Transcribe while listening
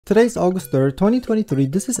Today's August 3rd, 2023,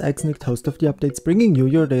 this is 𝗟𝗏𝗃, host of the updates, bringing you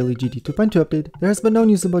your daily GD 2.2 update. There has been no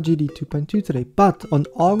news about GD 2.2 today, but on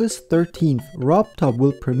August 13th, 𝗏𝗏𝗃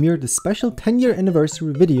will premiere the special 10-year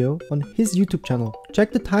anniversary video on his YouTube channel.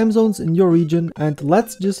 Check the time zones in your region, and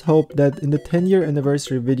let's just hope that in the 10-year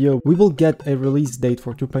anniversary video, we will get a release date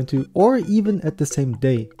for 2.2, or even at the same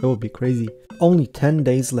day. That would be crazy. Only 10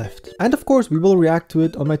 days left. And of course, we will react to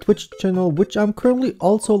it on my Twitch channel, which I'm currently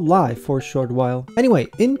also live for a short while. Anyway,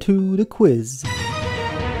 into the quiz.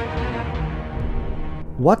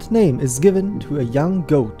 What name is given to a young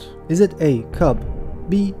goat? Is it A, cub,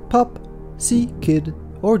 B, pup, C, kid,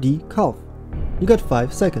 or D, calf? You got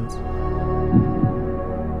 5 seconds.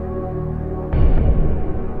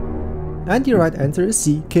 And the right answer is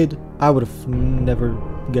C, kid. I would have never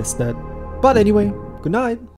guessed that. But anyway, good night.